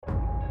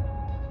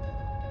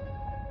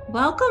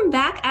Welcome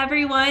back,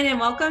 everyone, and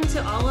welcome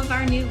to all of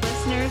our new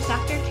listeners.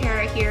 Dr.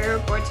 Kara here,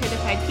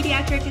 board-certified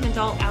pediatric and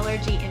adult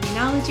allergy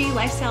immunology,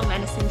 lifestyle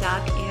medicine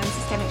doc, and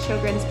systemic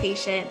Sjogren's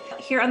patient.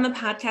 Here on the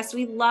podcast,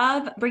 we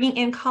love bringing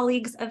in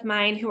colleagues of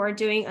mine who are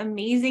doing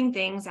amazing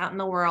things out in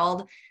the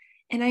world.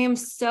 And I am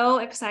so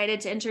excited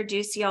to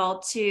introduce y'all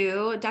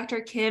to Dr.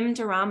 Kim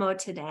Duramo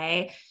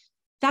today.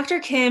 Dr.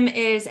 Kim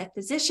is a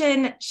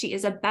physician. She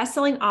is a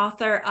best-selling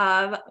author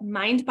of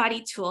Mind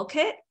Body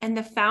Toolkit and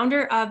the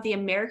founder of the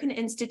American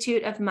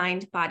Institute of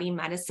Mind Body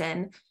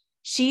Medicine.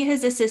 She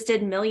has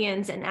assisted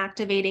millions in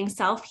activating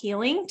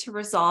self-healing to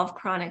resolve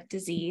chronic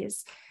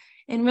disease.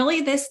 And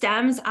really, this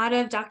stems out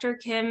of Dr.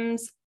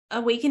 Kim's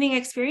awakening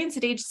experience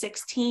at age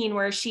 16,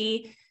 where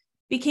she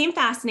became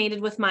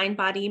fascinated with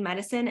mind-body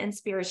medicine and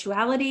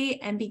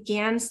spirituality and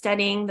began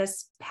studying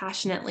this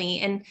passionately.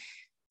 And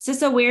it's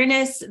this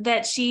awareness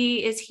that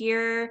she is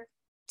here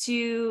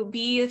to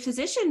be a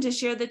physician, to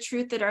share the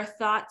truth that our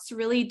thoughts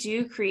really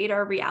do create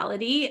our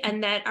reality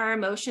and that our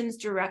emotions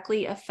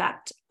directly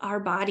affect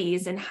our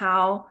bodies and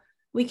how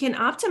we can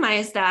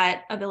optimize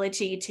that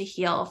ability to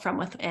heal from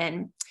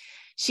within.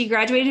 She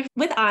graduated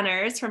with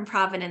honors from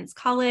Providence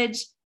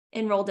College,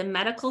 enrolled in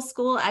medical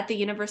school at the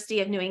University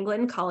of New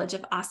England College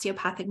of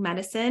Osteopathic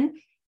Medicine,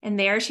 and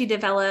there she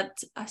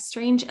developed a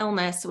strange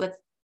illness with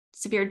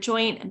severe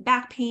joint and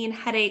back pain,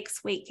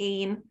 headaches, weight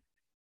gain,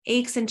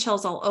 aches and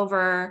chills all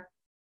over,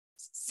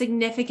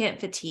 significant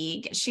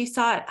fatigue. She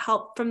sought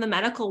help from the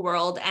medical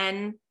world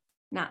and,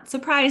 not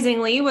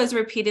surprisingly, was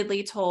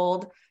repeatedly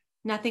told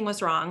nothing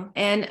was wrong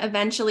and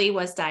eventually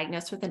was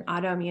diagnosed with an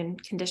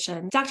autoimmune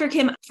condition. Dr.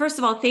 Kim, first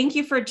of all, thank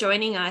you for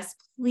joining us.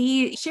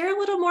 Please share a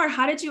little more.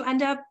 How did you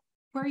end up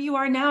where you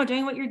are now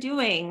doing what you're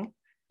doing?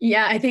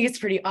 Yeah, I think it's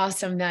pretty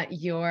awesome that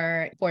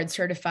you're board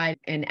certified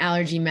in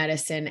allergy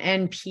medicine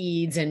and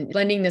peds and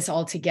blending this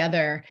all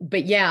together.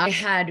 But yeah, I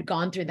had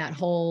gone through that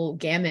whole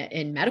gamut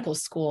in medical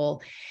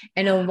school.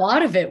 And a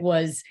lot of it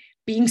was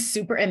being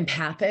super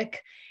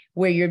empathic,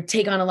 where you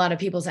take on a lot of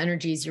people's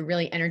energies, you're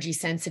really energy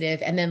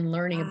sensitive, and then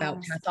learning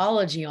about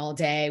pathology all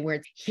day,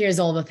 where here's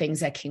all the things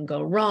that can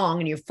go wrong.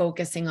 And you're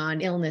focusing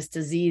on illness,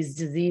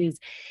 disease.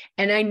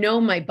 And I know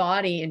my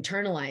body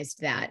internalized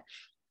that.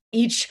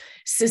 Each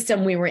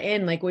system we were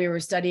in, like we were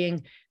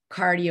studying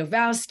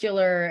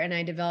cardiovascular, and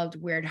I developed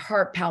weird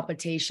heart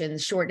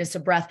palpitations, shortness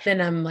of breath.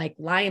 Then I'm like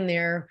lying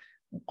there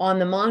on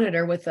the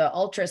monitor with the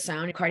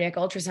ultrasound, cardiac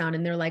ultrasound.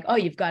 And they're like, oh,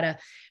 you've got a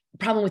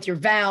problem with your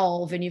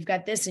valve and you've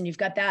got this and you've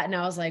got that. And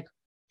I was like,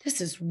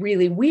 this is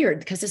really weird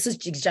because this is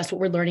just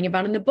what we're learning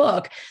about in the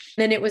book.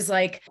 Then it was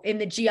like in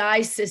the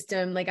GI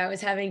system, like I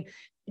was having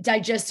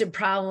digestive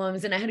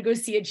problems and I had to go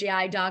see a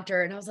GI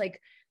doctor. And I was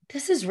like,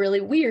 this is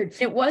really weird.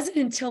 It wasn't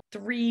until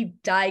 3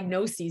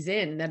 diagnoses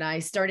in that I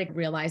started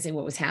realizing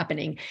what was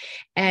happening.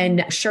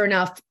 And sure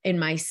enough, in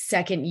my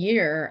second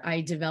year,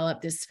 I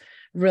developed this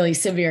really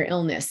severe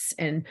illness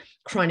and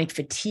chronic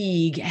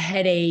fatigue,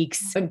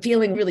 headaches, and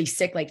feeling really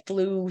sick, like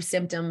flu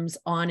symptoms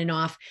on and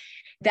off.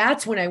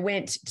 That's when I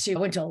went to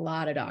a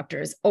lot of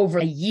doctors over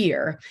a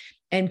year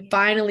and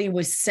finally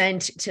was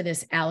sent to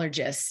this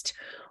allergist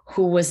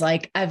who was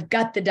like, I've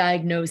got the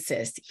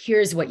diagnosis.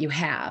 Here's what you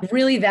have.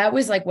 Really, that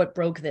was like what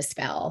broke the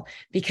spell,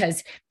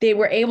 because they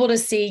were able to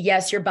see,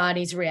 yes, your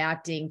body's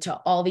reacting to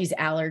all these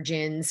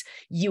allergens.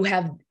 You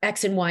have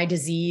X and Y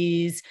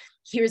disease.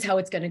 Here's how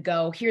it's going to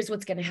go. Here's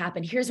what's going to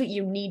happen. Here's what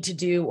you need to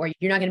do, or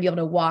you're not going to be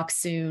able to walk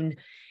soon.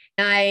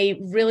 And I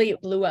really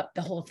blew up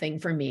the whole thing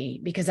for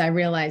me because I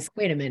realized,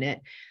 wait a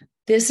minute,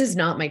 this is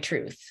not my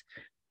truth.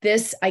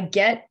 I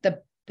get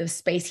the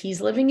space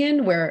he's living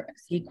in where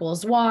X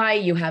equals Y,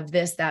 you have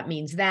this, that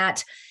means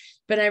that.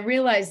 But I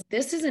realized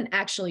this isn't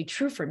actually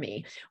true for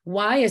me.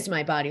 Why is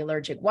my body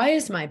allergic? Why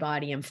is my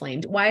body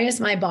inflamed? Why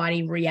is my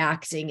body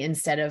reacting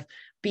instead of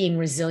being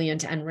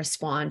resilient and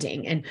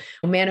responding and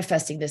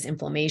manifesting this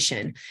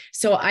inflammation?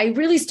 So I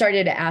really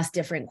started to ask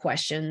different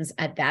questions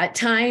at that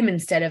time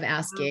instead of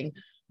asking,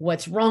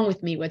 what's wrong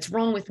with me? What's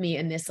wrong with me?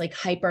 In this like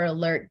hyper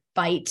alert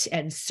fight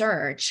and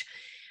search,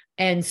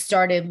 and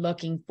started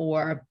looking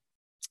for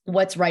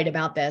what's right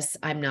about this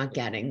I'm not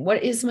getting.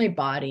 What is my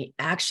body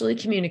actually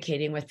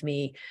communicating with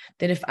me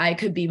that if I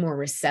could be more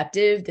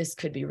receptive, this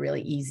could be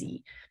really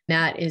easy?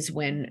 That is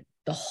when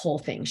the whole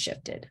thing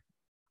shifted.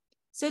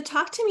 So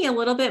talk to me a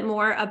little bit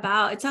more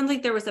about, it sounds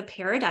like there was a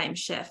paradigm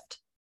shift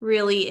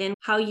really in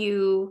how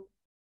you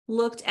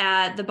looked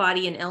at the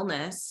body and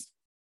illness.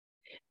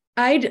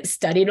 I'd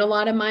studied a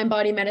lot of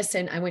mind-body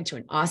medicine. I went to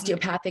an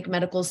osteopathic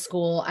medical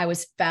school. I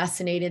was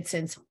fascinated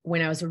since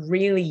when I was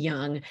really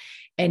young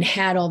and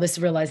had all this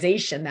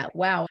realization that,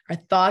 wow, our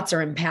thoughts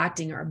are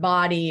impacting our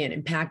body and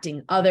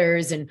impacting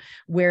others, and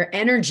we're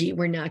energy.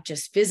 We're not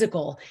just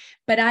physical.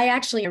 But I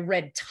actually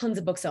read tons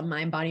of books on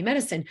mind-body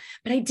medicine,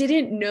 but I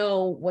didn't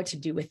know what to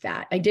do with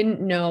that. I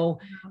didn't know,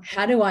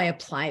 how do I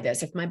apply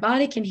this? If my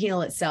body can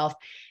heal itself,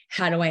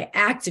 how do I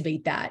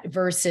activate that?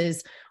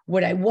 Versus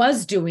what I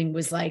was doing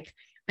was like,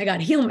 I got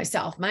to heal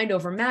myself, mind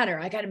over matter.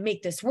 I got to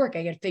make this work.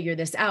 I got to figure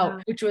this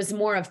out, which was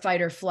more of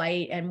fight or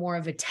flight and more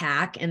of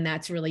attack. And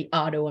that's really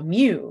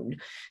autoimmune.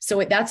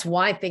 So that's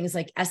why things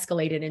like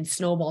escalated and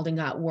snowballed and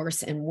got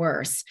worse and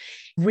worse.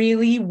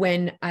 Really,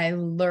 when I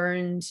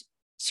learned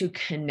to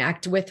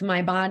connect with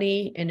my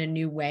body in a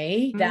new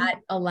way, that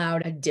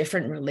allowed a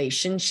different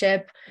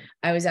relationship.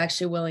 I was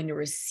actually willing to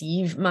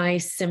receive my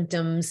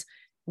symptoms,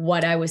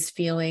 what I was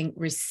feeling,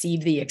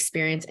 receive the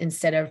experience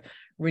instead of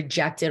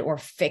reject it or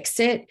fix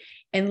it.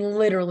 And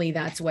literally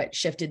that's what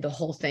shifted the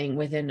whole thing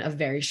within a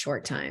very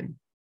short time.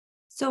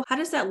 So how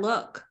does that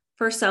look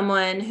for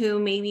someone who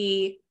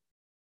maybe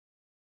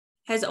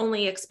has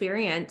only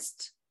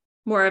experienced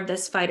more of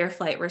this fight or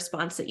flight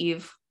response that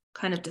you've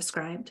kind of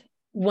described?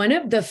 One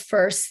of the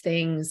first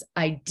things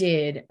I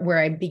did where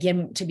I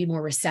began to be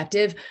more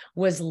receptive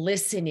was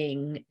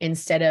listening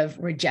instead of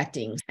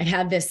rejecting. I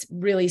had this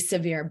really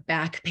severe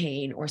back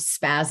pain or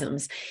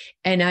spasms,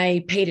 and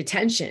I paid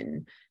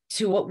attention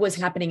to what was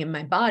happening in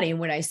my body. And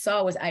what I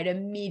saw was I'd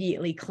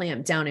immediately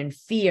clamp down in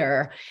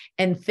fear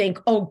and think,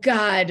 oh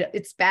God,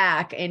 it's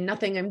back and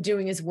nothing I'm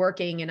doing is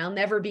working and I'll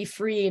never be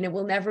free and it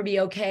will never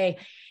be okay.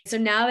 So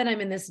now that I'm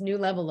in this new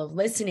level of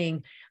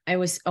listening, I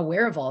was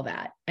aware of all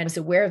that. And I was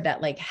aware of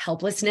that like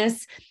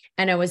helplessness.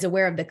 And I was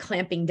aware of the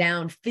clamping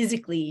down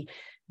physically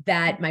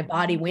that my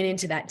body went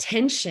into that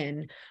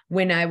tension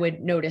when I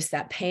would notice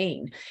that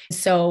pain.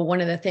 So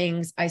one of the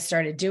things I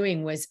started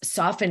doing was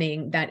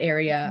softening that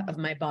area of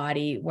my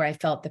body where I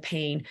felt the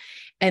pain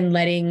and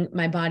letting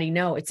my body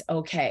know it's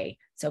okay.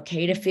 It's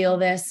okay to feel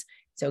this.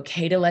 It's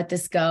okay to let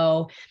this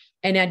go.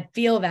 And I'd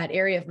feel that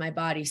area of my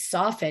body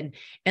soften.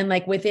 And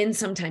like within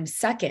sometimes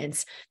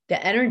seconds, the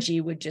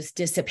energy would just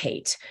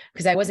dissipate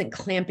because I wasn't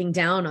clamping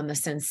down on the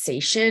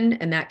sensation.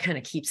 And that kind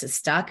of keeps us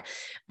stuck.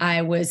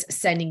 I was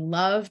sending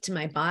love to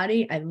my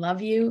body. I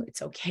love you.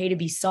 It's okay to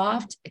be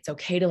soft. It's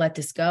okay to let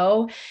this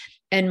go.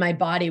 And my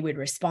body would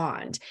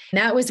respond.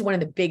 And that was one of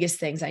the biggest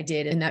things I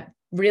did in that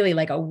really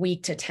like a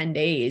week to 10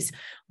 days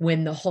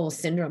when the whole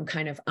syndrome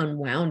kind of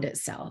unwound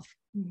itself.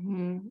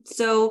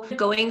 So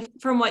going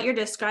from what you're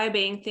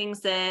describing,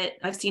 things that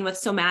I've seen with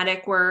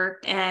somatic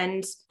work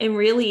and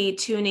really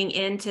tuning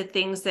into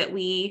things that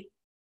we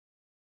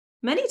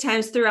many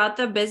times throughout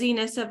the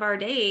busyness of our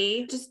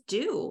day just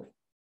do.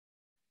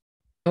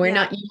 We're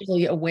not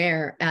usually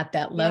aware at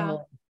that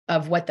level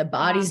of what the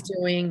body's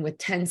doing with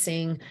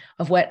tensing,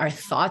 of what our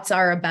thoughts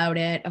are about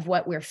it, of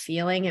what we're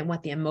feeling and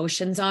what the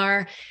emotions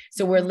are.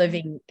 So we're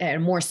living at a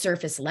more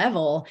surface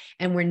level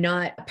and we're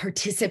not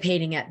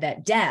participating at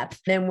that depth.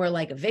 Then we're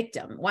like a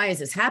victim. Why is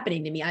this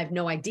happening to me? I have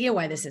no idea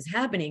why this is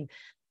happening.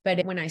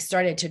 But when I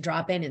started to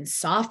drop in and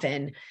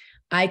soften,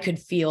 I could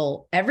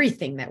feel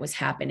everything that was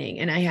happening.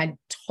 And I had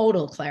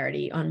total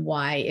clarity on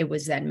why it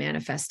was then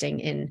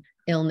manifesting in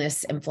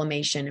illness,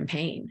 inflammation, and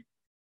pain.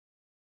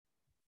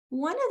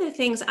 One of the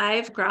things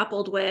I've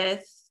grappled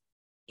with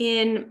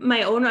in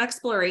my own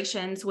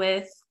explorations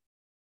with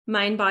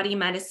mind-body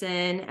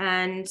medicine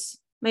and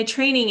my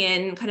training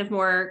in kind of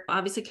more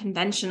obviously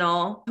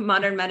conventional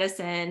modern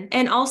medicine,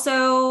 and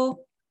also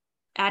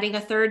adding a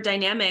third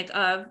dynamic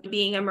of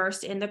being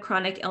immersed in the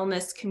chronic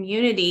illness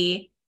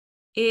community,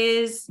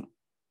 is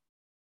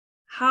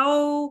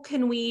how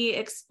can we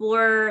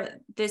explore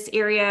this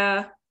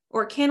area,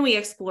 or can we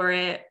explore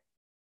it?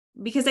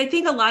 Because I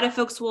think a lot of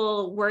folks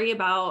will worry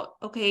about,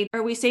 okay,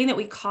 are we saying that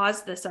we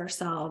caused this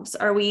ourselves?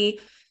 Are we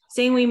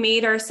saying we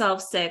made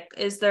ourselves sick?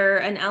 Is there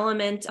an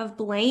element of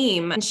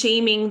blame and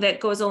shaming that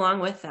goes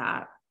along with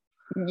that?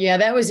 Yeah,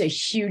 that was a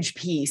huge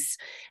piece.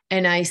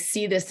 And I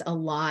see this a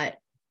lot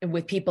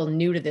with people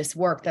new to this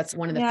work. That's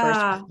one of the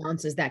first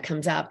responses that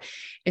comes up.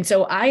 And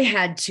so I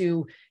had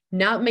to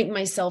not make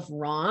myself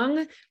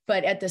wrong,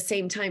 but at the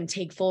same time,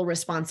 take full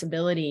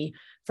responsibility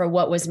for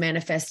what was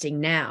manifesting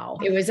now.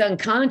 It was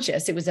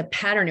unconscious. It was a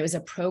pattern. It was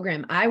a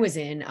program I was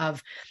in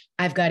of,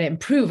 I've got to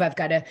improve. I've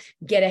got to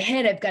get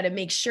ahead. I've got to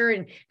make sure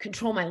and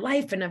control my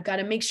life. And I've got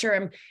to make sure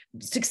I'm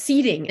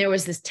succeeding. There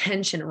was this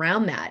tension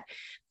around that.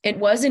 It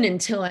wasn't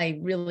until I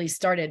really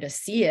started to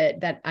see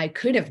it that I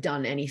could have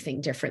done anything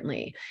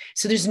differently.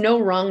 So there's no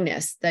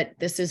wrongness, that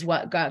this is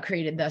what God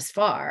created thus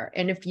far.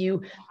 And if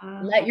you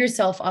let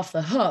yourself off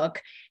the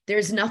hook,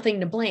 there's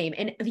nothing to blame.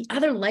 And the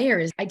other layer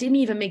is I didn't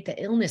even make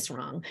the illness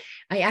wrong.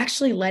 I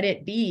actually let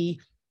it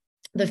be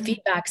the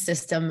feedback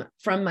system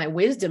from my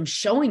wisdom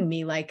showing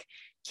me like,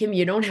 Kim,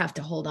 you don't have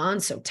to hold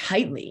on so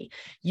tightly.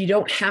 You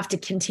don't have to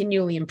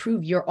continually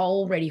improve. You're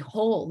already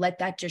whole. Let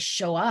that just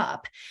show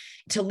up.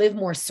 To live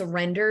more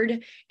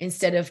surrendered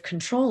instead of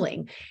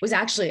controlling. It was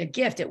actually a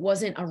gift. It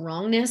wasn't a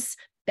wrongness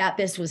that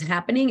this was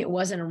happening. It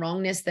wasn't a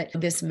wrongness that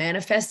this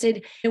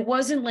manifested. It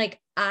wasn't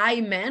like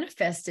I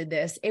manifested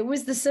this. It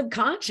was the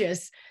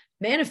subconscious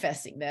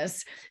manifesting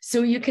this.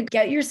 So you could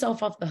get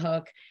yourself off the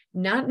hook,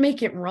 not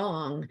make it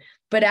wrong,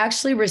 but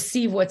actually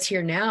receive what's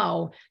here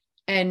now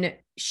and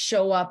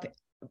show up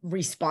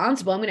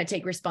responsible. I'm going to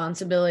take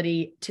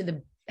responsibility to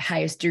the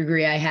highest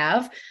degree I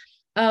have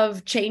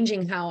of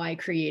changing how I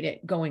create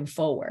it going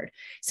forward.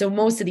 So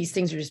most of these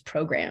things are just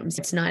programs.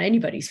 It's not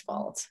anybody's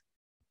fault.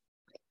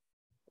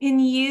 Can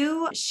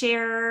you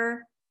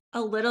share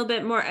a little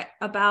bit more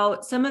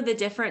about some of the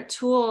different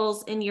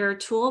tools in your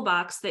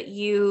toolbox that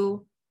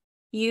you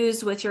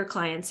use with your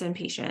clients and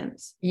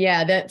patients?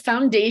 Yeah, the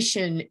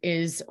foundation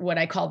is what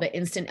I call the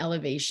instant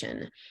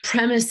elevation.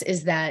 Premise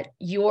is that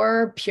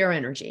you're pure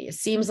energy. It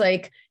seems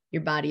like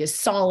your body is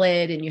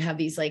solid and you have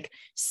these like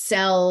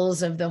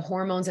cells of the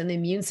hormones and the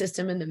immune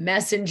system and the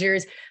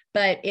messengers,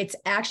 but it's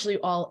actually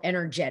all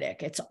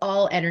energetic. It's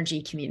all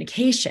energy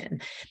communication.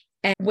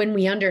 And when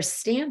we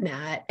understand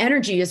that,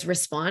 energy is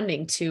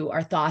responding to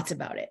our thoughts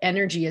about it.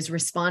 Energy is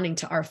responding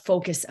to our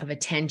focus of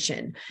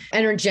attention.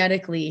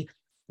 Energetically,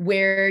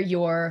 where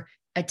your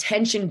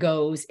attention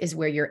goes is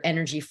where your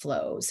energy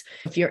flows.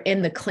 If you're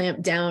in the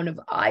clamp down of,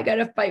 I got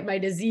to fight my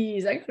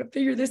disease, I got to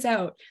figure this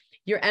out,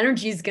 your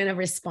energy is going to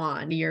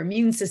respond. Your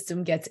immune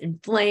system gets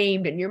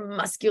inflamed and your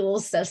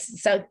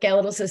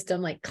musculoskeletal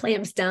system like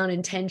clamps down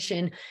in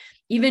tension.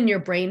 Even your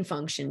brain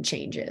function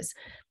changes.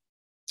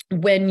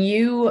 When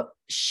you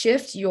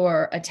shift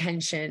your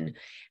attention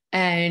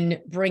and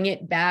bring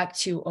it back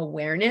to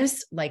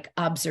awareness, like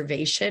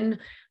observation,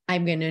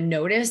 I'm going to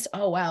notice,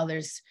 oh, wow,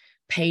 there's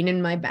pain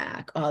in my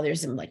back. Oh,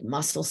 there's some like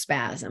muscle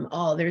spasm.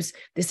 Oh, there's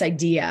this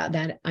idea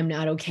that I'm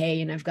not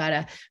okay and I've got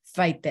to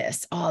fight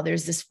this. Oh,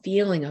 there's this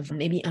feeling of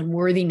maybe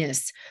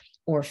unworthiness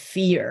or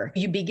fear.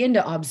 You begin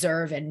to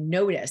observe and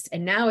notice.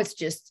 And now it's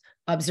just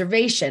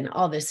observation.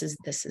 Oh, this is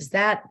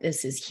that,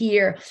 this is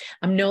here.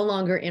 I'm no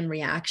longer in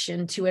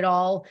reaction to it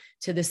all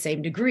to the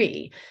same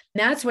degree.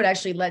 And that's what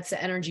actually lets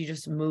the energy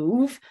just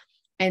move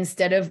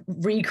instead of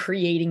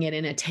recreating it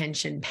in a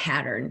tension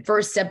pattern.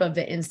 First step of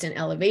the instant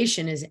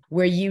elevation is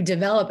where you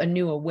develop a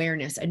new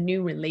awareness, a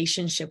new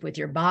relationship with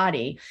your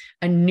body,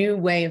 a new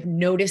way of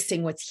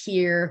noticing what's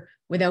here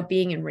without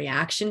being in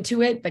reaction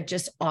to it, but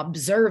just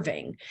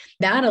observing.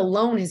 That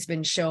alone has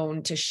been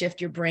shown to shift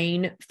your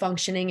brain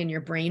functioning and your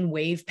brain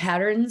wave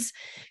patterns,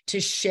 to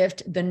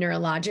shift the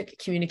neurologic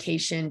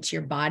communication to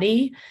your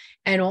body,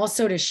 and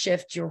also to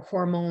shift your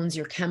hormones,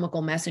 your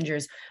chemical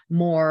messengers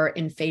more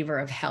in favor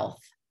of health.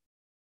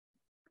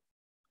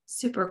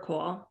 Super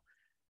cool.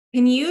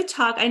 Can you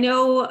talk? I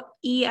know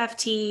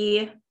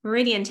EFT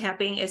meridian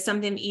tapping is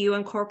something that you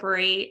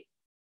incorporate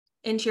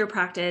into your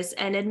practice.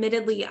 And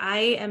admittedly, I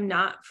am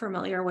not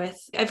familiar with.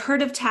 I've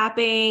heard of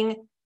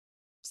tapping,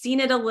 seen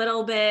it a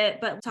little bit,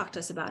 but talk to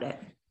us about it.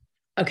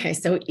 Okay.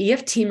 So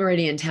EFT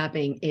meridian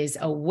tapping is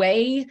a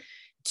way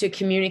to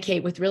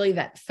communicate with really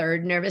that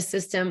third nervous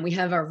system. We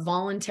have our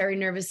voluntary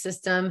nervous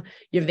system.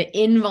 You have the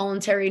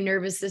involuntary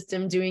nervous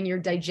system doing your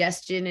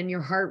digestion and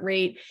your heart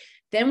rate.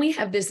 Then we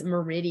have this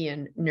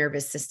meridian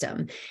nervous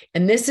system.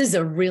 And this is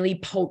a really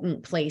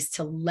potent place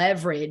to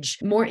leverage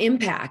more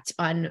impact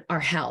on our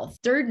health.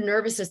 Third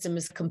nervous system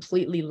is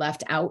completely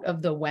left out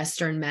of the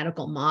Western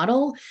medical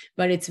model,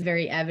 but it's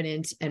very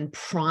evident and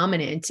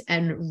prominent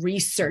and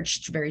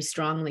researched very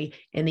strongly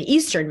in the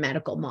Eastern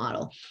medical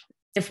model.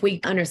 If we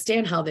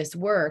understand how this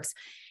works,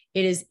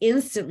 it is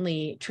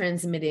instantly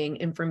transmitting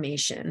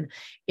information.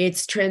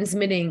 It's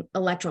transmitting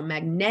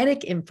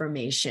electromagnetic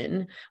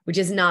information, which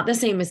is not the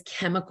same as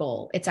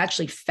chemical. It's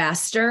actually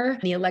faster.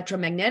 The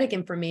electromagnetic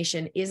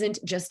information isn't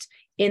just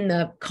in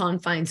the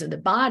confines of the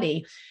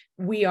body.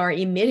 We are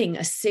emitting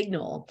a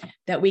signal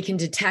that we can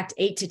detect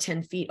 8 to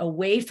 10 feet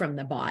away from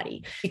the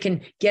body. We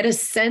can get a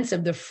sense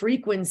of the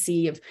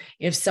frequency of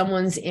if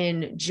someone's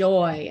in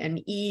joy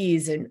and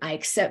ease and I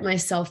accept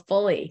myself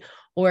fully,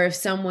 or if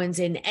someone's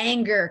in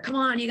anger, come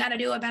on, you got to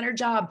do a better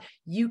job.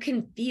 You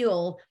can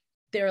feel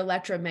their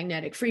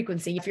electromagnetic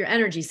frequency. If you're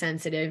energy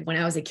sensitive, when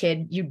I was a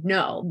kid, you'd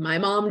know my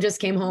mom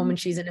just came home and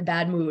she's in a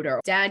bad mood, or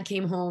dad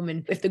came home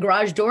and if the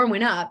garage door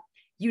went up,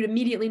 you'd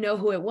immediately know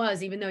who it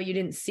was, even though you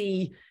didn't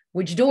see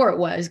which door it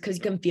was, because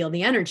you can feel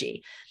the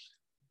energy.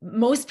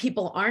 Most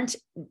people aren't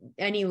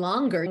any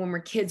longer. When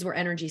we're kids, we're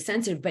energy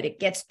sensitive, but it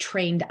gets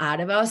trained out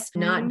of us to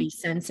not be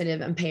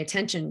sensitive and pay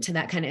attention to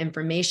that kind of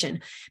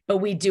information. But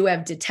we do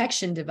have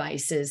detection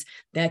devices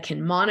that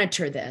can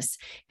monitor this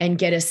and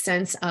get a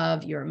sense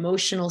of your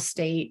emotional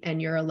state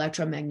and your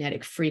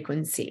electromagnetic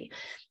frequency.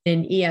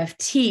 In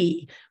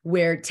EFT,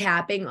 we're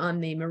tapping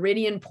on the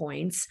meridian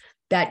points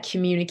that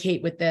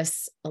communicate with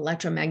this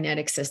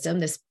electromagnetic system,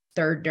 this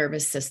third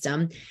nervous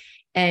system,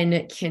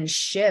 and can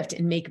shift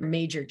and make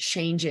major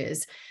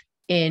changes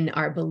in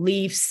our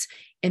beliefs,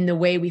 in the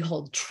way we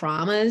hold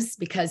traumas,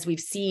 because we've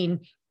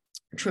seen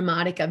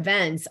traumatic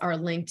events are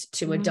linked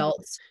to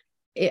adults'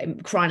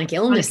 chronic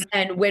illness.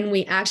 And when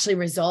we actually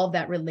resolve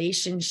that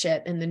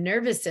relationship in the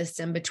nervous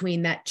system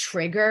between that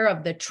trigger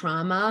of the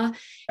trauma,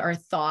 our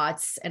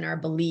thoughts and our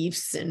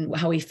beliefs and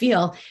how we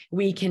feel,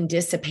 we can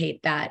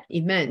dissipate that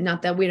event.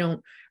 Not that we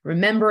don't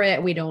remember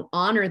it, we don't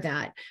honor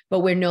that,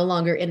 but we're no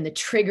longer in the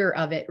trigger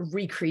of it,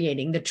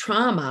 recreating the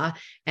trauma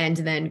and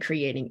then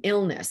creating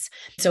illness.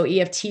 So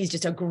EFT is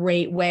just a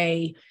great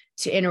way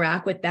to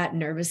interact with that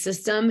nervous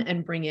system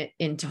and bring it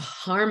into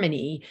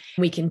harmony.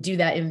 We can do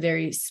that in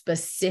very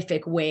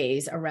specific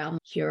ways around,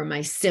 here are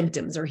my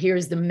symptoms, or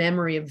here's the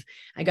memory of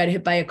I got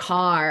hit by a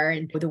car,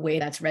 and the way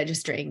that's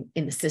registering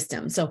in the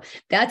system. So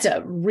that's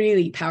a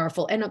really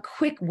powerful and a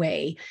quick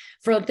way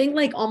for I think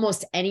like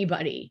almost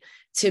anybody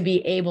to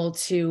be able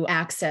to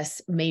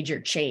access major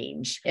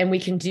change. And we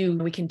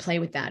can play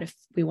with that if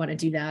we want to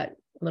do that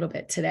a little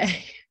bit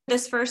today.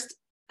 This first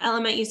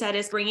element you said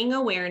is bringing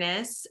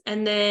awareness.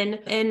 And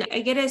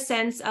I get a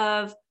sense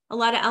of a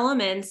lot of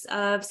elements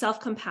of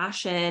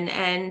self-compassion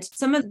and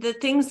some of the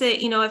things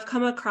that, I've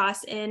come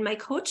across in my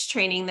coach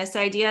training, this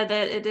idea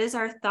that it is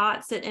our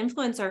thoughts that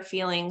influence our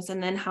feelings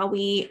and then how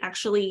we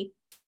actually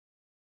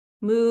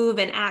move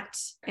and act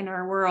in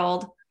our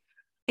world.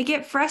 I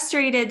get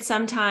frustrated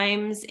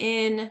sometimes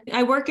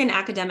I work in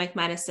academic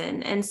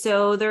medicine. And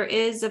so there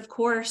is, of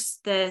course,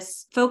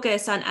 this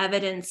focus on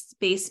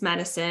evidence-based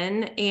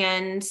medicine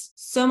and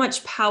so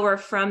much power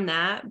from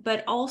that,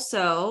 but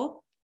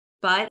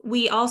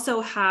we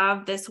also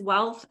have this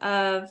wealth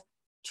of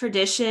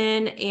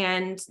tradition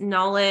and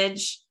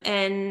knowledge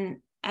and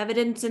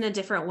evidence in a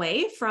different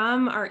way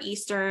from our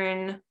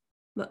Eastern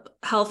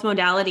health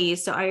modalities.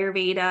 So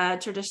Ayurveda,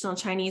 traditional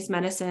Chinese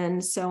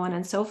medicine, so on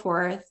and so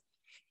forth.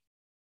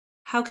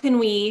 How can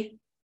we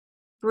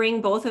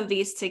bring both of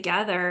these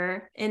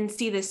together and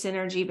see the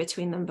synergy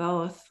between them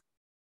both?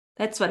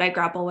 That's what I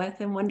grapple with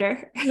and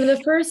wonder.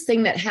 The first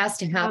thing that has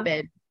to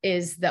happen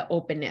is the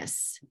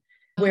openness,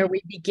 where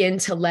we begin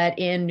to let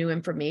in new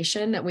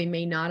information that we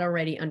may not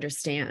already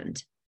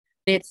understand.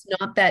 It's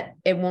not that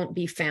it won't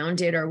be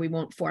founded or we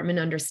won't form an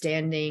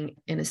understanding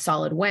in a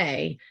solid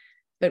way,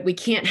 but we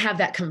can't have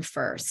that come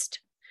first.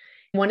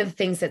 One of the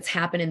things that's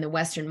happened in the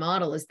Western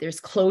model is there's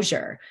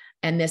closure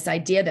and this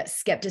idea that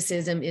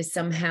skepticism is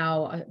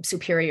somehow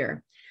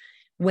superior.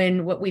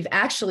 When what we've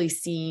actually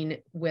seen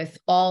with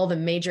all the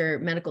major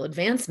medical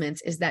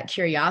advancements is that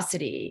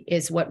curiosity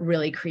is what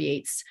really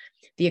creates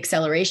the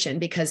acceleration,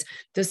 because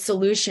the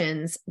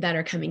solutions that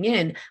are coming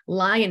in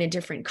lie in a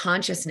different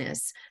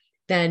consciousness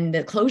than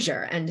the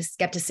closure and the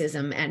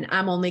skepticism. And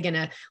I'm only going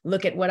to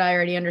look at what I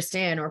already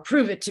understand or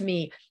prove it to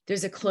me.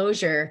 There's a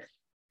closure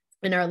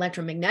in our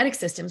electromagnetic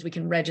systems. We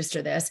can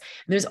register this.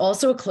 And there's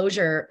also a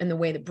closure in the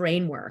way the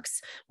brain works,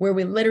 where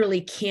we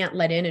literally can't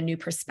let in a new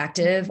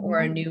perspective or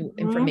a new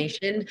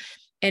information.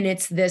 And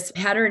it's this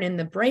pattern in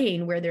the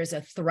brain where there's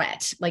a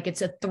threat, like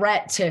it's a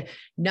threat to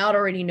not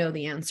already know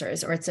the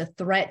answers, or it's a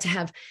threat to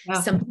have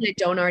something I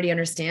don't already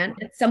understand.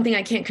 It's something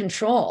I can't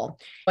control.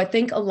 I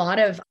think a lot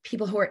of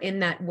people who are in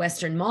that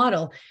Western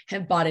model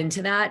have bought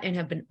into that and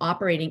have been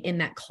operating in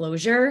that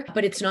closure,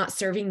 but it's not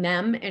serving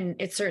them. And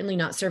it's certainly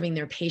not serving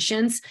their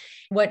patients.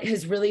 What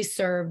has really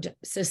served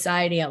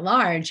society at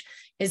large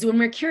is when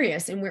we're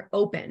curious and we're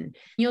open.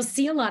 You'll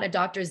see a lot of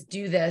doctors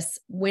do this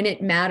when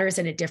it matters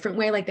in a different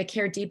way, like they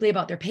care deeply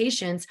about their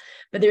patients,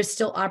 but they're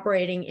still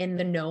operating in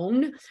the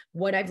known,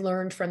 what I've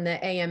learned from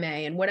the AMA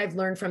and what I've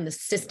learned from the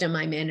system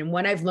I'm in and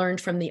what I've learned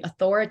from the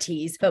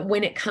authorities. But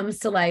when it comes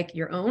to like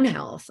your own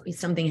health,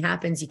 something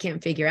happens you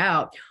can't figure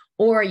out,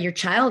 or your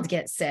child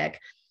gets sick,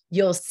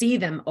 you'll see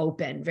them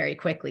open very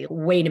quickly.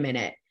 Wait a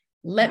minute.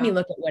 Let me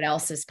look at what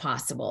else is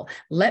possible.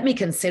 Let me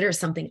consider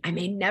something I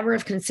may never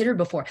have considered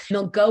before. And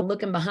they'll go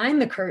looking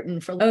behind the curtain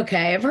for,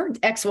 okay, I've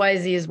heard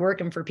XYZ is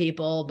working for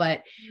people,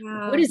 but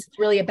what is it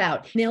really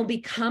about? And they'll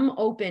become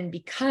open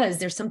because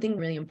there's something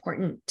really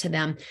important to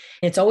them.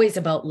 It's always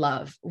about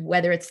love,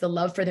 whether it's the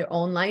love for their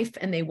own life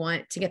and they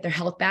want to get their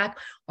health back,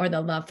 or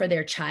the love for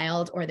their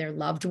child or their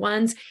loved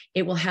ones.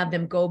 It will have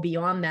them go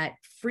beyond that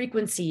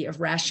frequency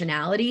of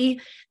rationality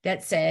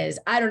that says,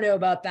 I don't know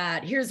about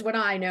that. Here's what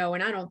I know.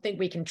 And I don't think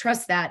we can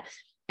trust that.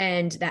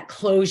 And that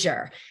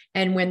closure.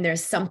 And when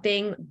there's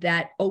something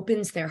that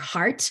opens their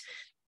heart,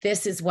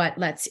 this is what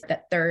lets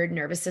that third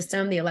nervous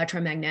system, the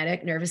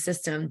electromagnetic nervous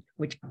system,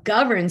 which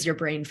governs your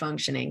brain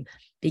functioning,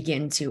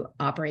 begin to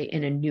operate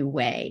in a new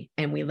way.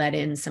 And we let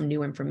in some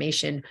new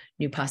information,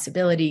 new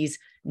possibilities,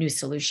 new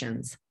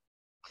solutions.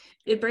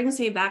 It brings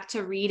me back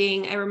to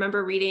reading. I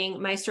remember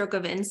reading My Stroke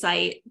of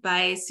Insight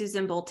by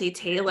Susan Bolte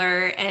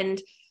Taylor,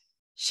 and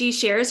she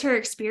shares her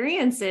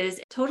experiences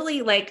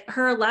totally like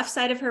her left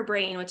side of her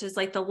brain, which is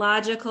like the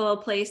logical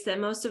place that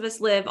most of us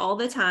live all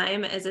the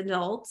time as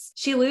adults.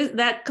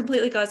 That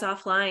completely goes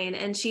offline,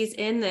 and she's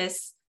in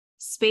this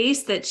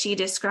space that she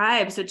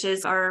describes, which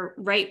is our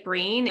right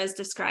brain as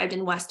described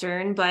in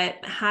Western,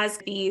 but has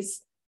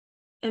these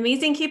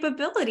amazing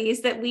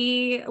capabilities that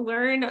we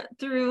learn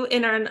through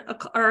in our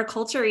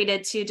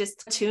acculturated to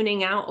just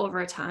tuning out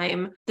over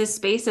time. This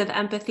space of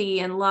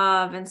empathy and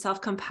love and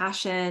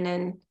self-compassion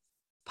and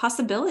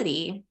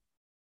possibility.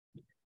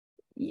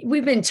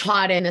 We've been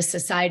taught in a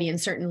society, and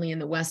certainly in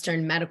the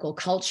Western medical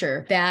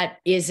culture, that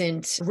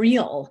isn't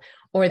real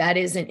or that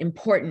isn't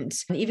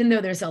important. And even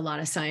though there's a lot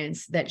of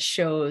science that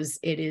shows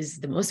it is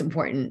the most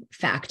important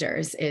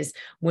factors, is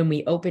when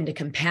we open to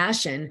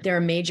compassion, there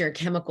are major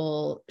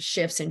chemical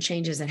shifts and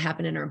changes that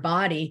happen in our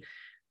body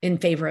in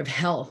favor of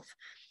health.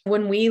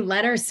 When we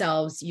let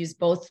ourselves use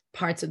both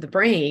parts of the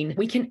brain,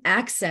 we can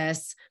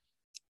access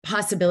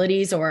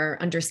possibilities or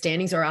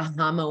understandings or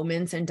aha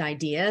moments and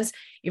ideas,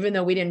 even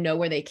though we didn't know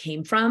where they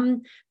came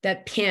from,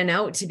 that pan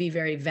out to be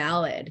very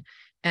valid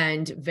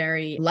and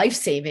very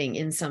life-saving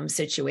in some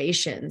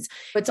situations.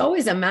 It's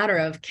always a matter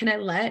of, can I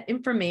let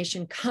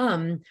information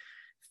come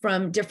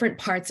from different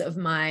parts of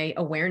my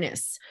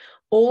awareness?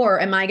 Or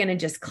am I going to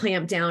just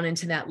clamp down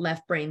into that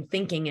left brain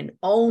thinking and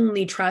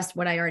only trust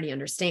what I already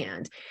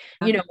understand?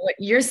 You know, what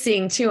you're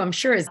seeing too, I'm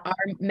sure, is our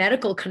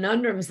medical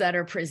conundrums that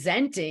are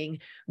presenting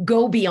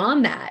go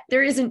beyond that.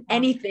 There isn't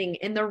anything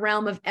in the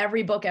realm of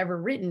every book ever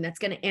written that's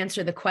going to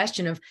answer the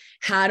question of,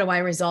 how do I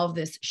resolve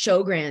this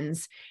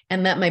Sjogren's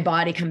and let my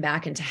body come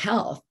back into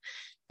health?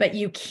 But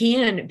you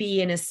can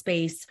be in a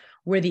space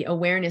where the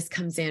awareness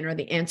comes in, or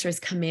the answers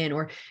come in,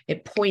 or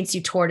it points you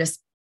toward a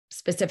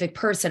specific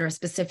person or a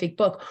specific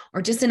book,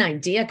 or just an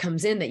idea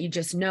comes in that you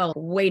just know,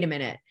 wait a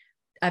minute,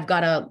 I've got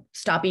to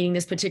stop eating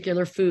this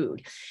particular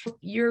food. If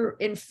you're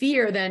in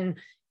fear, then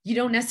you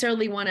don't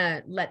necessarily want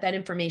to let that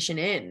information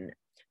in.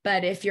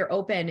 But if you're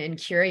open and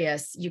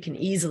curious, you can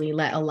easily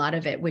let a lot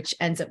of it, which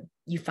ends up,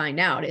 you find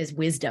out, is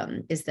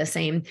wisdom, is the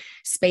same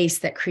space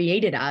that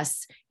created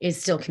us,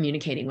 is still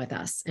communicating with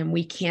us. And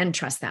we can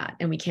trust that,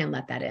 and we can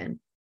let that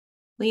in.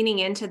 Leaning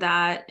into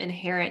that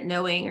inherent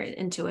knowing or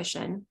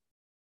intuition.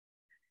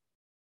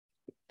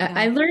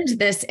 I learned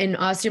this in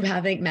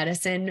osteopathic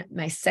medicine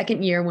my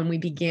second year, when we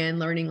began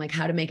learning like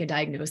how to make a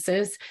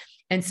diagnosis.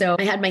 And so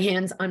I had my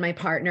hands on my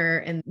partner,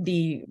 and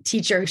the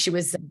teacher, she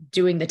was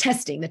doing the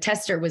testing. The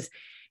tester was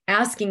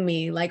asking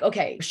me like,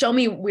 okay, show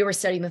me, we were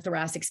studying the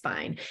thoracic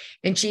spine.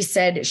 And she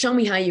said, show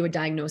me how you would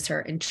diagnose her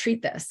and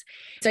treat this.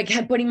 So I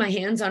kept putting my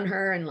hands on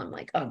her, and I'm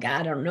like, oh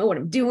God, I don't know what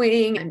I'm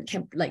doing. And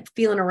kept like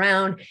feeling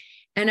around.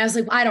 And I was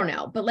like, I don't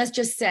know, but let's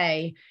just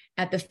say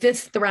at the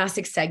 5th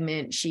thoracic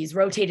segment, she's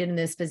rotated in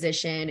this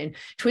position and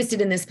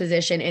twisted in this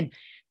position. And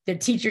the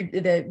teacher,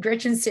 the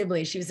Gretchen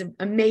Sibley, she was an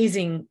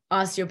amazing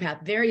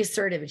osteopath, very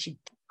assertive. And she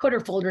put her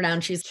folder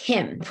down. She's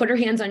Kim, put her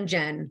hands on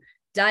Jen,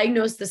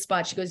 diagnosed the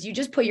spot. She goes, you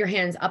just put your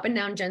hands up and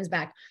down Jen's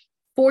back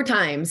 4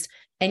 times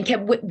and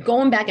kept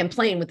going back and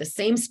playing with the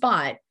same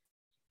spot.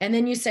 And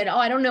then you said, oh,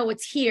 I don't know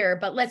what's here,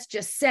 but let's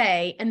just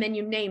say, and then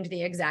you named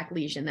the exact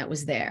lesion that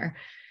was there.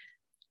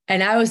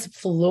 And I was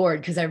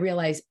floored, because I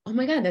realized, oh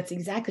my God, that's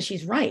exactly,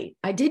 she's right.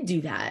 I did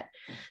do that.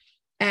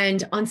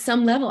 And on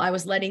some level, I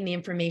was letting the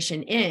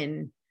information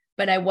in,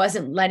 but I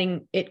wasn't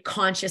letting it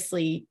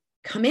consciously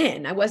come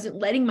in. I wasn't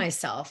letting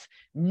myself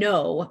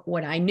know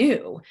what I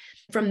knew.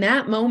 From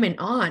that moment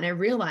on, I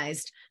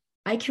realized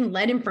I can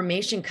let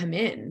information come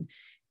in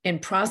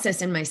and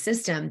process in my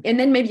system. And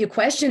then maybe you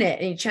question it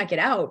and you check it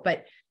out,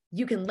 but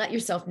you can let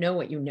yourself know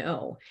what you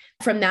know.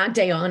 From that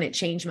day on, it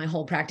changed my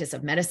whole practice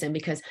of medicine,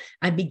 because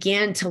I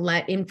began to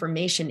let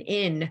information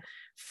in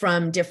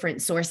from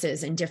different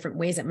sources and different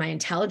ways that my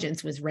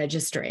intelligence was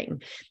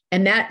registering.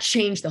 And that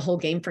changed the whole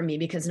game for me,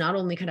 because not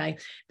only could I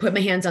put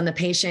my hands on the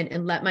patient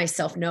and let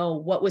myself know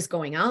what was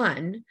going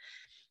on,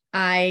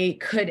 I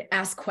could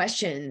ask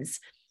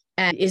questions.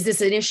 And is this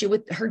an issue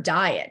with her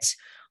diet?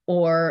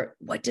 Or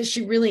what does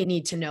she really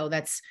need to know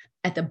that's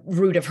at the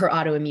root of her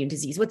autoimmune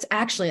disease? What's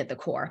actually at the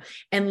core?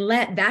 And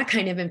let that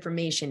kind of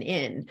information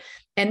in.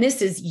 And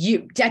this is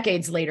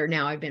decades later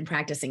now, I've been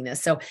practicing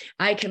this. So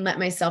I can let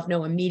myself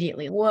know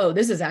immediately, whoa,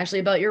 this is actually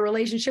about your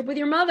relationship with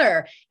your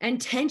mother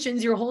and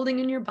tensions you're holding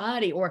in your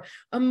body, or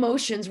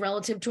emotions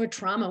relative to a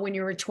trauma when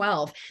you were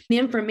 12. The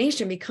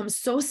information becomes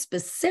so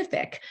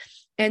specific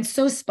and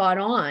so spot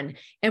on.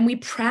 And we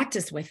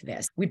practice with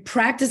this. We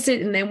practice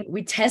it, and then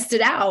we test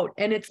it out.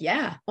 And it's,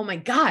 yeah, oh my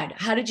God,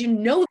 how did you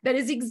know that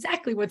is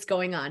exactly what's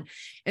going on?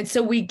 And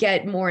so we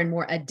get more and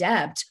more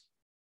adept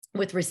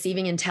with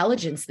receiving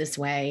intelligence this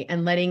way,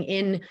 and letting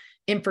in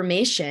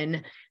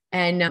information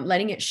and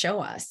letting it show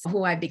us.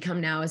 Who I've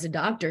become now as a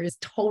doctor is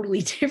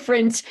totally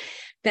different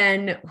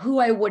than who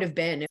I would have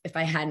been if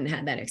I hadn't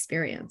had that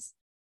experience.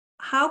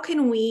 How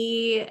can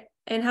we,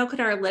 and how could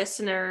our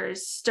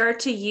listeners start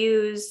to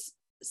use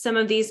some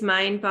of these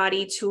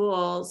mind-body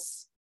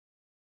tools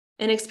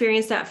and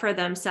experience that for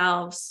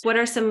themselves? What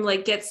are some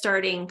like get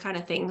starting kind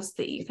of things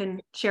that you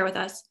can share with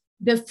us?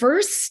 The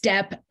first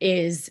step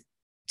is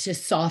to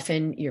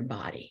soften your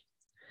body.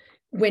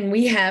 When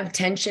we have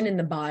tension in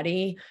the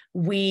body,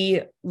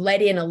 we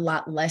let in a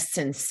lot less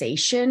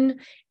sensation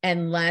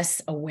and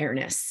less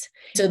awareness.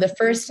 So the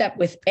first step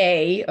with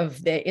A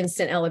of the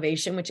instant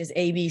elevation, which is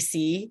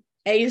ABC,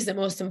 A is the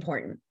most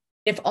important.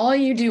 If all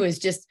you do is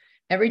just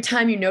every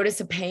time you notice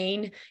a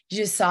pain, you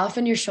just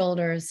soften your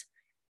shoulders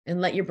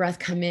and let your breath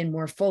come in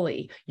more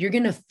fully, you're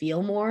going to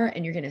feel more,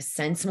 and you're going to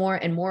sense more,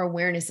 and more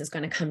awareness is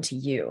going to come to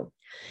you.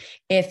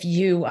 If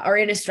you are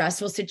in a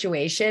stressful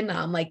situation,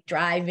 I'm like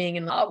driving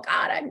and, oh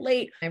God, I'm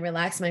late. I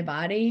relax my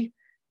body.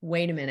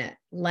 Wait a minute,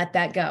 let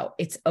that go.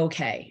 It's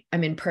okay.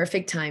 I'm in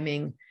perfect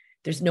timing.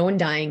 There's no one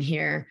dying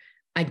here.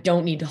 I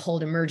don't need to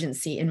hold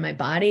emergency in my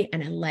body,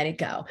 and I let it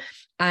go.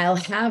 I'll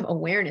have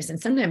awareness. And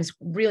sometimes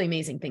really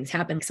amazing things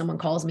happen. Someone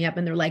calls me up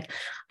and they're like,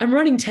 I'm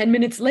running 10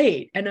 minutes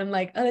late. And I'm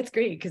like, oh, that's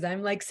great, because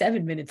I'm like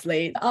 7 minutes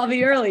late. I'll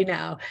be early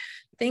now.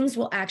 Things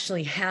will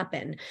actually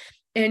happen.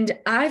 And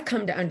I've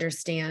come to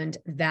understand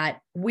that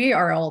we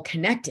are all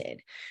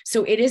connected.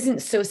 So it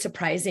isn't so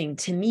surprising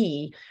to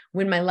me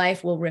when my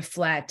life will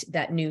reflect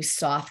that new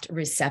soft,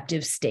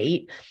 receptive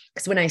state.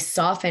 Because when I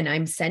soften,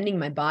 I'm sending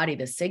my body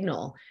the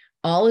signal,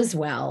 all is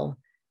well,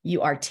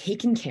 you are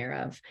taken care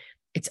of.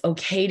 It's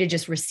okay to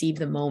just receive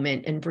the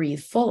moment and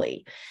breathe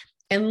fully.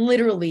 And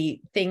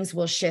literally things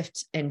will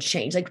shift and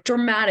change, like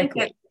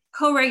dramatically.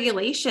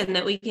 Co-regulation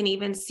that we can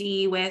even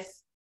see with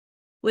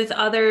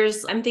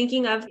others. I'm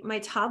thinking of my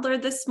toddler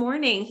this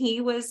morning. He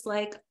was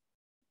like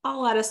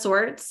all out of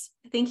sorts.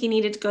 I think he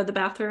needed to go to the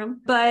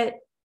bathroom, but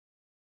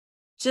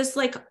just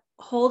like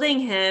holding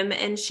him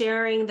and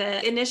sharing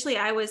that initially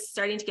I was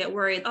starting to get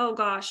worried. Oh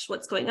gosh,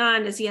 what's going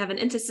on? Does he have an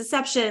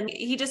intussusception?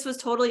 He just was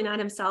totally not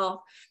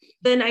himself.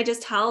 Then I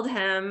just held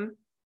him,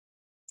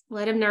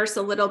 let him nurse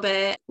a little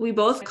bit. We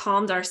both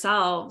calmed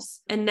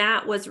ourselves. And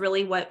that was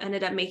really what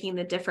ended up making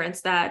the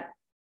difference.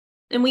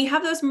 And we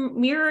have those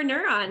mirror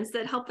neurons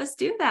that help us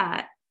do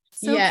that.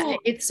 So yeah, cool.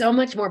 It's so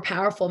much more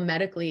powerful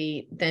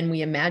medically than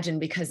we imagine,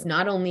 because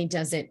not only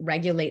does it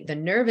regulate the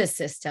nervous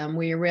system,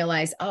 we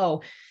realize,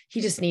 oh, he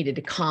just needed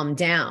to calm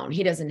down.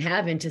 He doesn't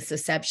have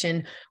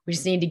intussusception. We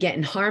just need to get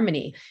in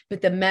harmony.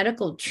 But the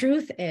medical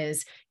truth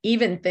is,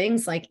 even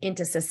things like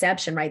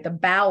intussusception, right? The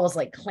bowel's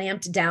like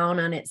clamped down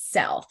on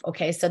itself.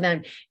 Okay. So then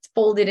it's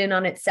folded in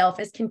on itself.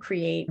 This can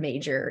create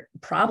major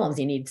problems.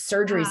 You need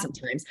surgery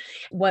sometimes.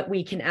 What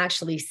we can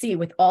actually see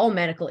with all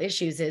medical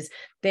issues is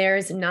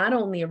there's not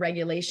only a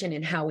regulation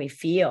in how we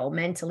feel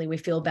mentally, we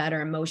feel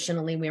better,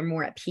 emotionally, we're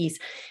more at peace,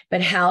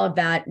 but how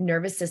that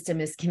nervous system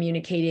is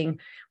communicating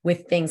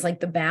with things like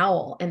the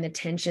bowel and the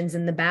tensions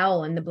in the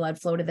bowel and the blood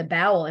flow to the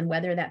bowel, and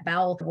whether that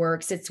bowel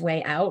works its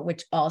way out,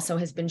 which also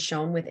has been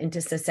shown with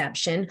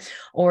intussusception,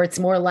 or it's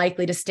more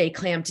likely to stay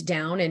clamped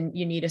down and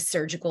you need a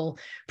surgical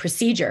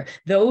procedure.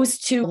 Those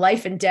two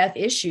life and death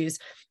issues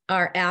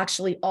are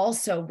actually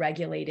also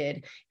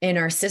regulated in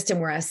our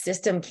system, where a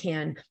system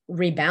can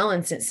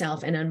rebalance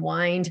itself and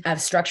unwind a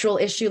structural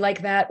issue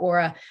like that, or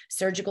a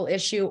surgical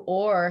issue,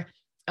 or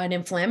an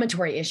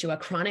inflammatory issue, a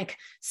chronic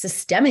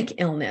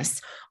systemic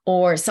illness,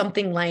 or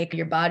something like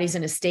your body's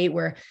in a state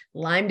where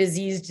Lyme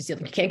disease, you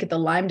can't get the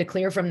Lyme to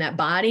clear from that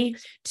body,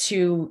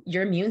 to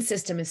your immune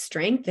system is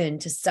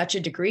strengthened to such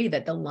a degree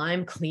that the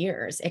Lyme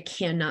clears. It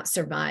cannot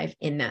survive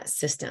in that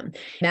system.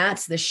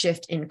 That's the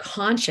shift in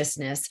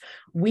consciousness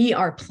we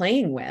are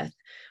playing with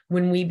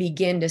when we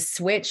begin to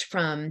switch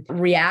from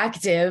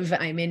reactive,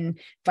 I'm in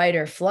fight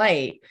or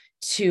flight,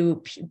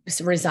 to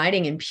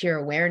residing in pure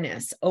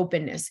awareness,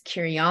 openness,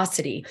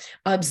 curiosity,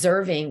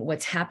 observing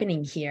what's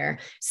happening here,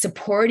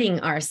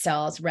 supporting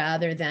ourselves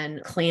rather than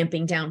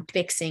clamping down,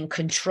 fixing,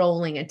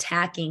 controlling,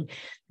 attacking.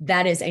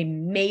 That is a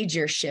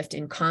major shift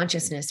in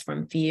consciousness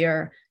from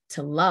fear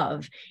to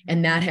love.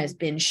 And that has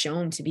been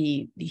shown to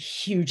be the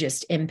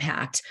hugest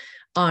impact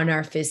on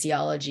our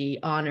physiology,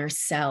 on our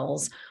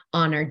cells,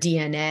 on our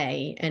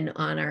DNA, and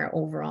on our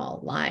overall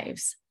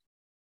lives.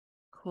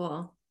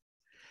 Cool.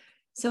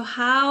 So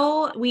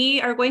how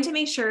we are going to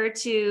make sure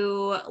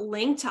to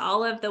link to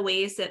all of the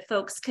ways that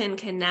folks can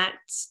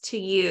connect to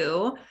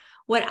you.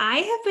 What I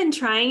have been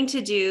trying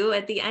to do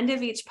at the end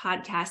of each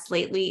podcast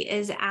lately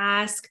is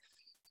ask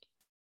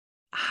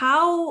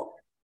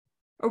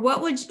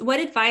what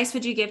advice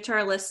would you give to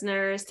our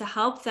listeners to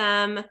help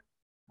them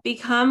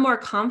become more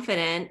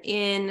confident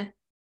in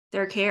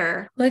their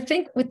care? Well, I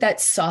think with that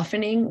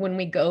softening, when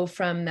we go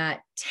from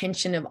that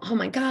tension of, oh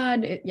my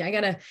God, I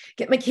got to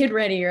get my kid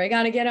ready, or I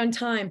got to get on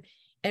time.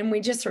 And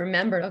we just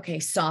remembered, okay,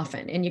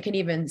 soften. And you can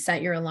even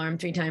set your alarm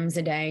 3 times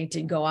a day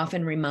to go off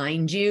and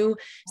remind you.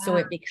 Yeah. So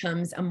it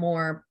becomes a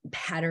more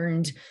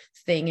patterned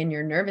thing in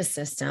your nervous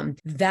system.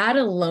 That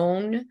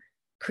alone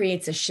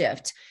creates a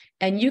shift.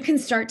 And you can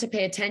start to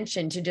pay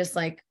attention to just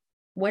like,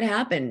 what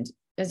happened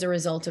as a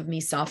result of me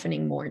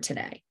softening more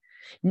today?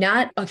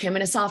 Not, okay, I'm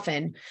going to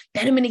soften,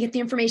 then I'm going to get the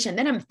information,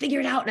 then I'm going to figure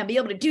it out and I'll be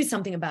able to do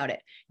something about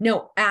it.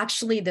 No,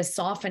 actually the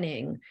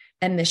softening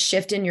and the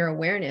shift in your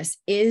awareness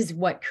is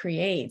what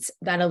creates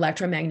that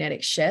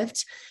electromagnetic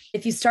shift.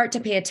 If you start to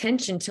pay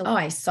attention to, oh,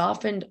 I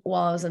softened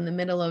while I was in the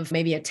middle of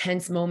maybe a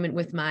tense moment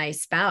with my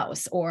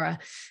spouse, or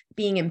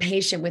being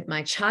impatient with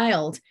my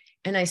child,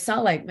 and I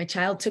saw like my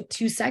child took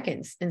 2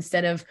 seconds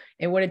instead of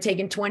it would have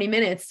taken 20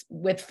 minutes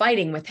with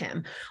fighting with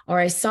him. Or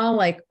I saw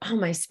like, oh,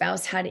 my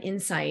spouse had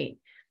insight.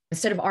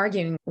 Instead of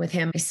arguing with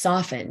him, I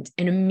softened,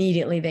 and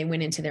immediately they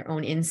went into their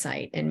own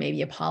insight and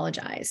maybe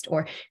apologized,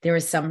 or there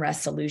was some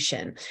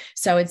resolution.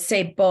 So I'd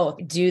say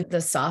both. Do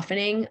the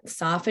softening,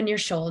 soften your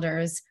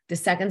shoulders. The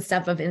second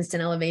step of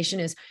instant elevation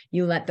is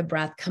you let the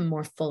breath come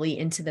more fully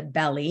into the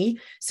belly.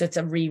 So it's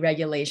a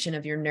re-regulation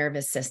of your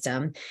nervous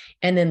system.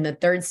 And then the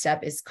third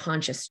step is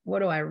conscious. What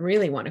do I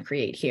really want to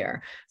create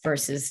here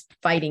versus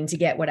fighting to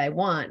get what I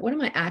want? What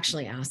am I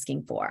actually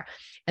asking for?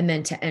 And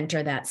then to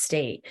enter that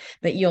state.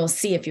 But you'll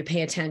see, if you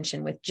pay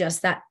attention with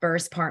just that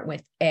first part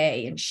with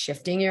A, and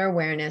shifting your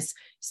awareness,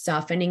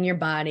 softening your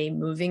body,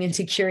 moving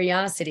into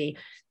curiosity,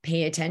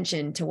 pay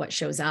attention to what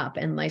shows up,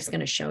 and life's going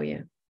to show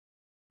you.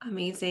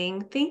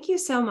 Amazing. Thank you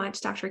so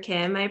much, Dr.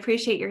 Kim. I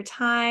appreciate your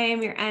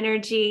time, your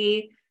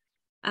energy.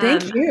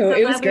 Thank you. So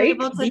It was glad we were great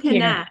able to to be here.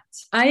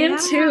 connect. I am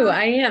too.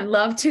 I am.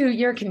 Love to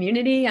your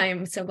community. I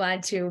am so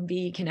glad to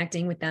be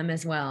connecting with them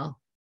as well.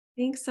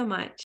 Thanks so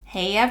much.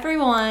 Hey,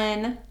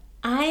 everyone.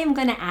 I am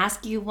going to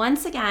ask you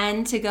once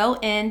again to go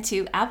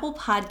into Apple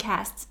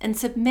Podcasts and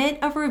submit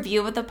a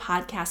review of the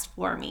podcast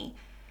for me.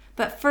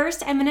 But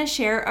first, I'm going to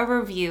share a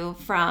review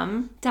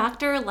from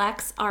Dr.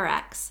 Lex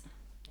RX.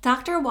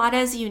 Dr.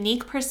 Wada's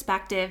unique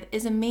perspective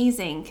is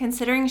amazing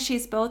considering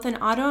she's both an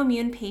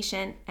autoimmune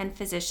patient and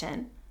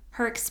physician.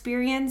 Her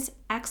experience,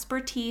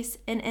 expertise,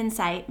 and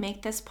insight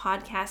make this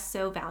podcast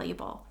so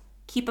valuable.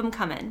 Keep them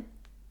coming.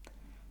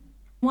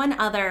 One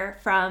other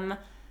from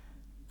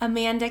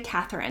Amanda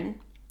Catherine.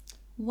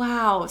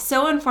 Wow,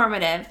 so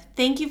informative.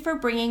 Thank you for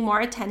bringing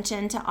more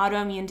attention to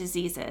autoimmune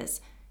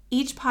diseases.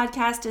 Each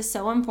podcast is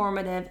so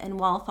informative and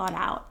well thought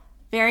out.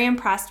 Very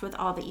impressed with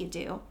all that you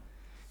do.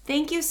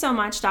 Thank you so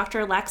much,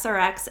 Dr.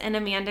 LexRx and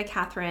Amanda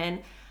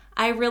Catherine.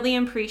 I really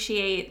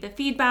appreciate the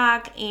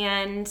feedback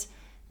and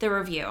the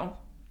review.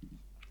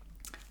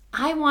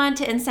 I want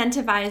to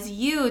incentivize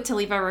you to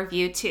leave a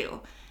review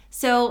too.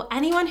 So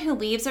anyone who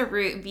leaves a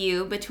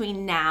review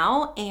between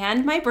now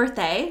and my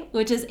birthday,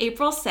 which is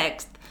April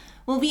 6th,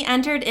 will be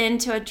entered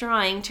into a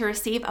drawing to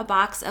receive a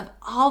box of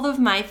all of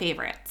my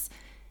favorites.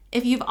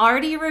 If you've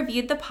already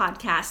reviewed the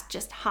podcast,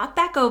 just hop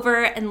back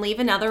over and leave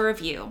another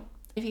review.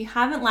 If you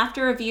haven't left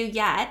a review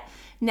yet,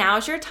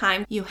 now's your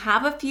time. You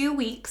have a few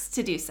weeks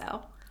to do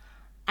so.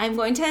 I'm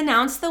going to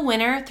announce the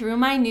winner through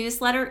my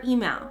newsletter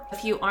email.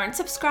 If you aren't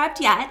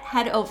subscribed yet,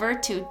 head over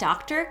to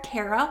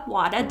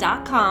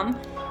drkarawada.com,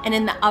 and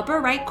in the upper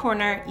right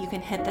corner, you can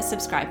hit the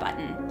subscribe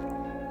button.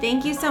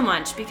 Thank you so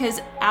much,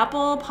 because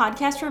Apple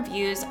Podcast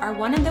reviews are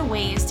one of the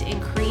ways to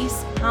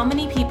increase how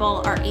many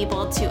people are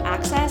able to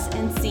access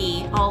and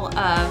see all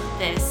of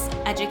this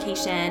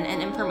education and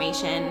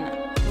information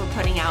we're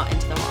putting out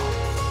into the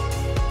world.